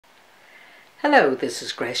Hello, this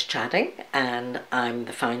is Grace chatting, and I'm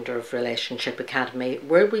the founder of Relationship Academy,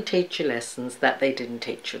 where we teach you lessons that they didn't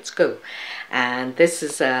teach you at school. And this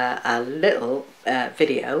is a little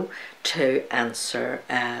video to answer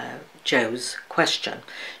Joe's question.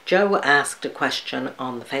 Joe asked a question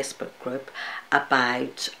on the Facebook group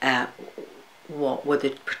about what were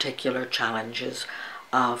the particular challenges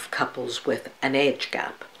of couples with an age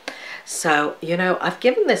gap. So, I've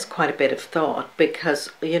given this quite a bit of thought because,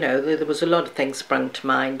 there was a lot of things sprung to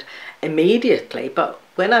mind immediately. But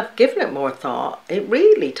when I've given it more thought, it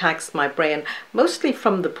really taxed my brain, mostly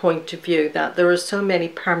from the point of view that there are so many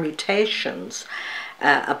permutations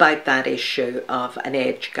about that issue of an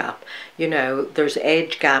age gap. There's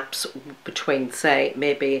age gaps between, say,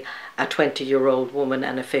 maybe a 20-year-old woman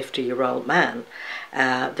and a 50-year-old man.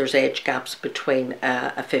 There's age gaps between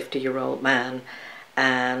a 50-year-old man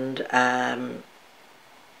and a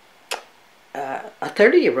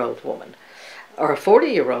 30-year-old woman or a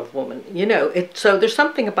 40-year-old woman. So there's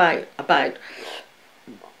something about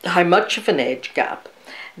how much of an age gap.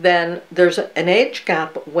 Then there's an age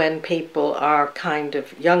gap when people are kind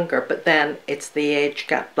of younger, but then it's the age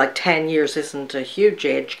gap, like 10 years isn't a huge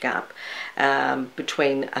age gap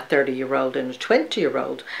between a 30-year-old and a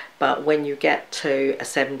 20-year-old, but when you get to a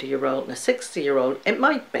 70-year-old and a 60-year-old, it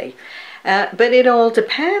might be. But it all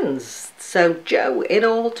depends. So, Joe, it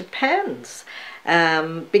all depends.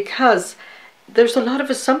 Because there's a lot of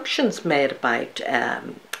assumptions made about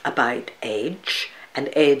age and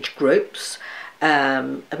age groups.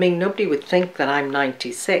 Nobody would think that I'm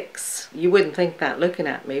 96. You wouldn't think that looking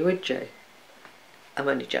at me, would you? I'm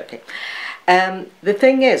only joking. The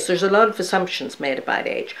thing is, there's a lot of assumptions made about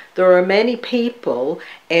age. There are many people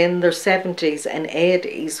in their 70s and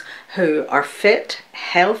 80s who are fit,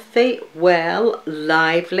 healthy, well,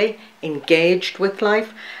 lively, engaged with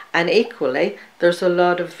life, and equally there's a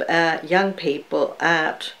lot of young people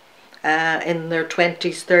in their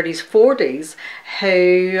 20s, 30s, 40s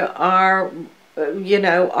who are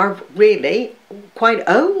really quite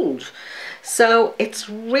old. So it's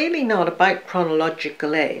really not about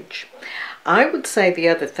chronological age. I would say the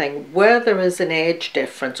other thing, where there is an age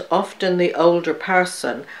difference, often the older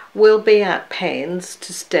person will be at pains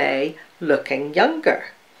to stay looking younger.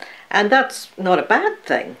 And that's not a bad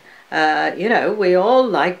thing. We all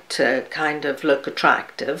like to kind of look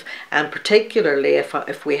attractive, and particularly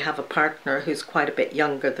if we have a partner who's quite a bit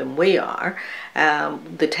younger than we are,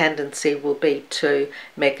 the tendency will be to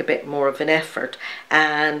make a bit more of an effort.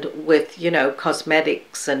 And with,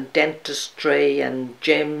 cosmetics and dentistry and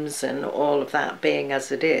gyms and all of that being as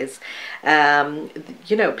it is,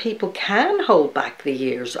 people can hold back the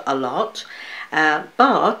years a lot,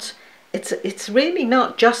 but it's really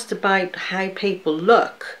not just about how people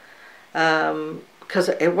look. Because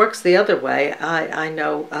it works the other way. I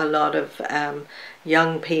know a lot of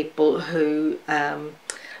young people who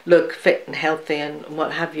look fit and healthy and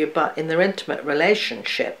what have you, but in their intimate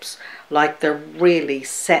relationships, like they're really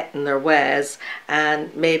set in their ways,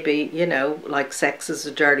 and maybe, like sex is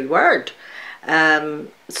a dirty word.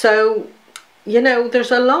 So,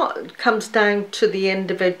 there's a lot. It comes down to the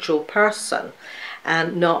individual person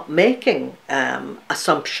and not making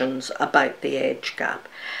assumptions about the age gap.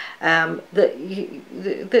 The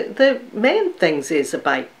main things is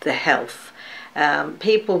about the health.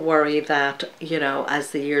 People worry that,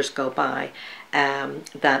 as the years go by,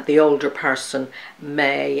 that the older person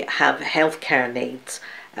may have healthcare needs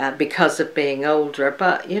because of being older,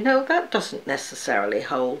 but that doesn't necessarily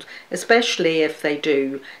hold, especially if they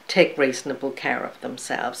do take reasonable care of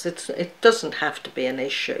themselves. It doesn't have to be an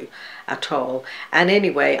issue at all. And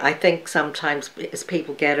anyway, I think sometimes as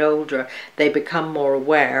people get older, they become more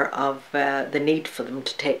aware of the need for them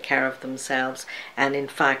to take care of themselves, and in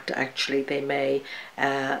fact actually they may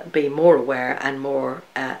be more aware and more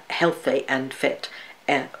healthy and fit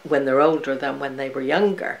when they're older than when they were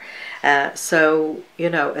younger. So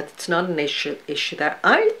it's not an issue there.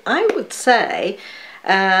 I would say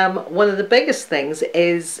one of the biggest things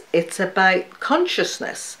is it's about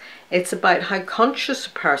consciousness. It's about how conscious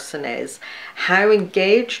a person is, how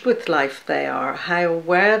engaged with life they are, how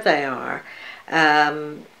aware they are,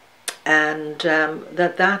 and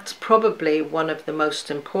that's probably one of the most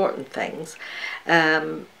important things.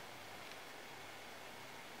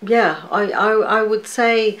 Yeah, I would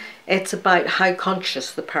say it's about how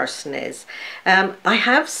conscious the person is. I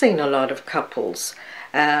have seen a lot of couples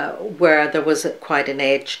where there was quite an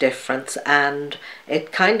age difference, and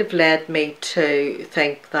it kind of led me to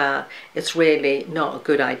think that it's really not a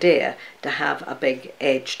good idea to have a big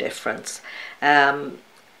age difference.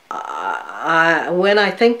 when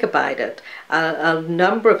I think about it, a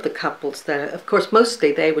number of the couples there, of course,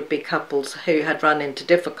 mostly they would be couples who had run into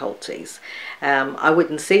difficulties. I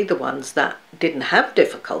wouldn't see the ones that didn't have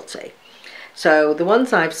difficulty. So the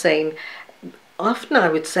ones I've seen, often I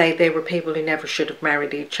would say they were people who never should have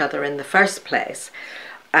married each other in the first place.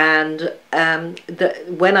 And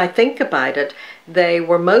when I think about it, they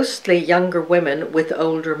were mostly younger women with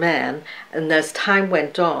older men, and as time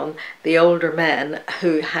went on, the older men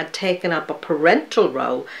who had taken up a parental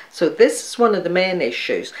role. So this is one of the main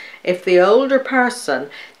issues. If the older person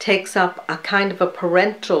takes up a kind of a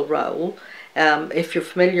parental role, if you're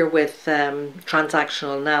familiar with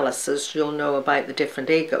transactional analysis, you'll know about the different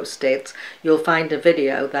ego states. You'll find a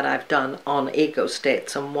video that I've done on ego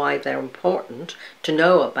states and why they're important to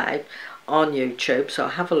know about on YouTube, so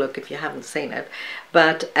have a look if you haven't seen it.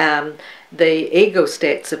 But the ego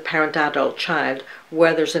states of parent, adult, child,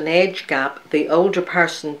 where there's an age gap, the older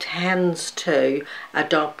person tends to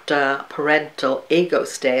adopt a parental ego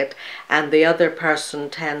state and the other person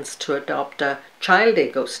tends to adopt a child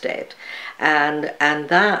ego state. And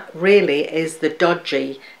that really is the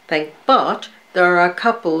dodgy thing. But there are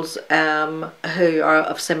couples who are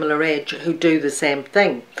of similar age who do the same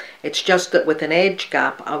thing. It's just that with an age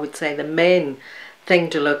gap, I would say the main thing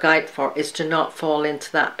to look out for is to not fall into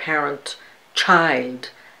that parent-child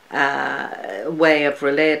way of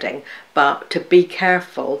relating, but to be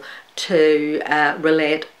careful to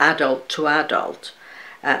relate adult to adult.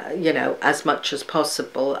 You know, as much as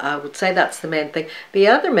possible. I would say that's the main thing. The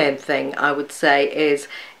other main thing I would say is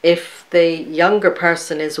if the younger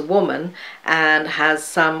person is a woman and has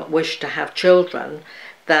some wish to have children,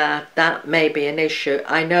 that may be an issue.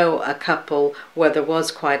 I know a couple where there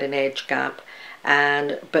was quite an age gap,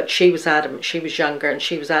 but she was adamant, she was younger and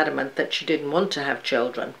she was adamant that she didn't want to have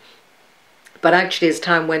children. But actually as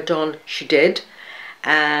time went on, she did.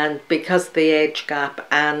 And because of the age gap,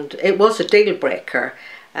 and it was a deal breaker,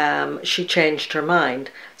 she changed her mind.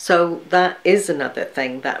 So that is another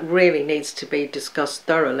thing that really needs to be discussed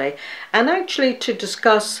thoroughly. And actually to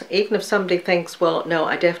discuss, even if somebody thinks, well, no,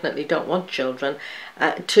 I definitely don't want children,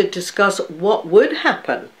 to discuss what would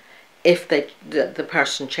happen if the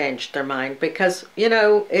person changed their mind, because, you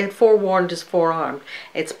know, forewarned is forearmed.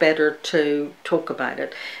 It's better to talk about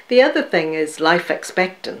it. The other thing is life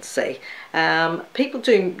expectancy. People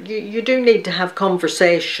you do need to have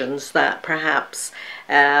conversations that perhaps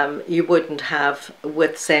you wouldn't have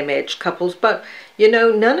with same-age couples, but you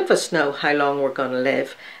know, none of us know how long we're going to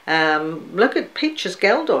live. Look at Peaches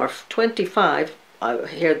Geldorf, 25. I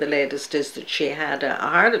hear the latest is that she had a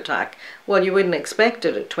heart attack. Well, you wouldn't expect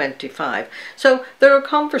it at 25. So there are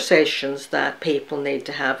conversations that people need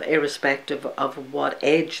to have irrespective of what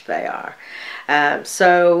age they are.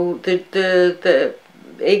 So the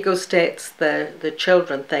ego states, the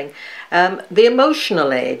children thing, the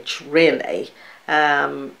emotional age really,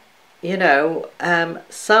 you know,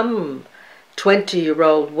 some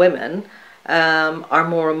 20-year-old women are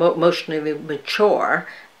more emotionally mature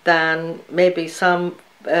than maybe some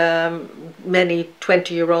many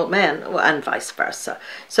 20-year-old men, and vice versa.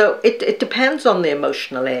 So it depends on the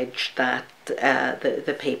emotional age that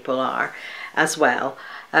the people are as well.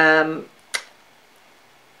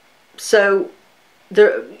 So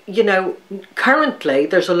there, you know, currently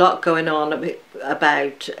there's a lot going on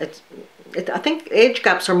about it. I think age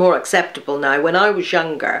gaps are more acceptable now. When I was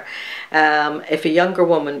younger, if a younger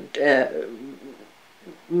woman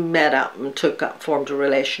met up and formed a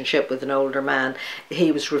relationship with an older man,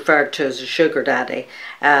 he was referred to as a sugar daddy.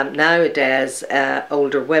 Nowadays,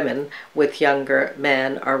 older women with younger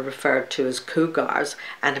men are referred to as cougars.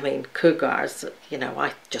 And I mean, cougars, you know,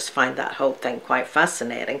 I just find that whole thing quite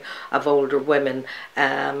fascinating, of older women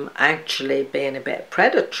actually being a bit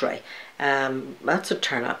predatory. That's a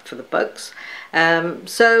turn up for the books.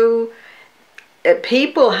 So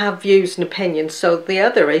people have views and opinions. So the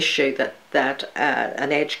other issue that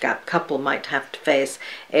an age gap couple might have to face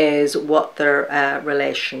is what their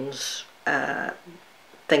relations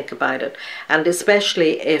think about it, and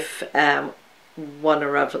especially if one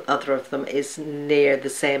or other of them is near the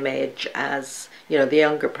same age as, you know, the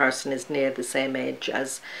younger person is near the same age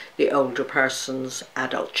as the older person's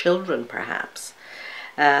adult children perhaps.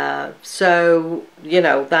 So, you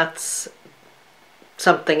know, that's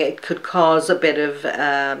something, it could cause a bit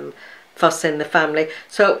of fuss in the family.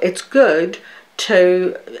 So it's good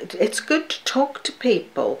to talk to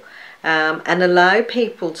people and allow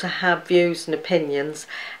people to have views and opinions,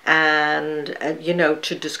 and you know,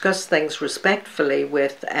 to discuss things respectfully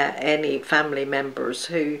with any family members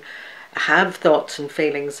who have thoughts and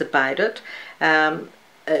feelings about it.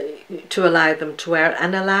 to allow them to err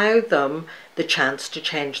and allow them the chance to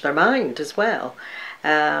change their mind as well.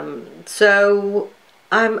 So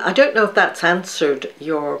I don't know if that's answered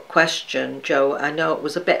your question, Joe. I know it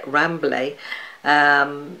was a bit rambly,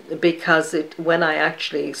 because when I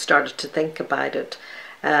actually started to think about it,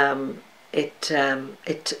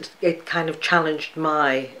 it kind of challenged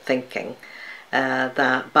my thinking,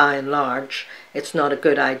 that by and large it's not a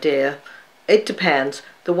good idea. It depends.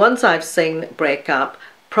 The ones I've seen break up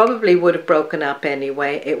probably would have broken up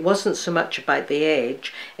anyway. It wasn't so much about the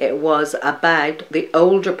age, it was about the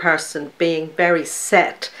older person being very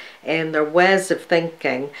set in their ways of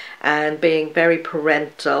thinking and being very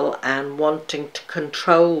parental and wanting to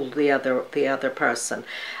control the other person.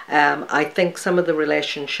 I think some of the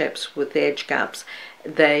relationships with age gaps,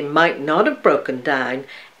 they might not have broken down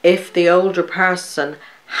if the older person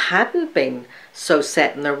hadn't been so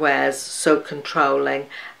set in their ways, so controlling,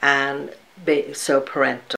 and be so parental.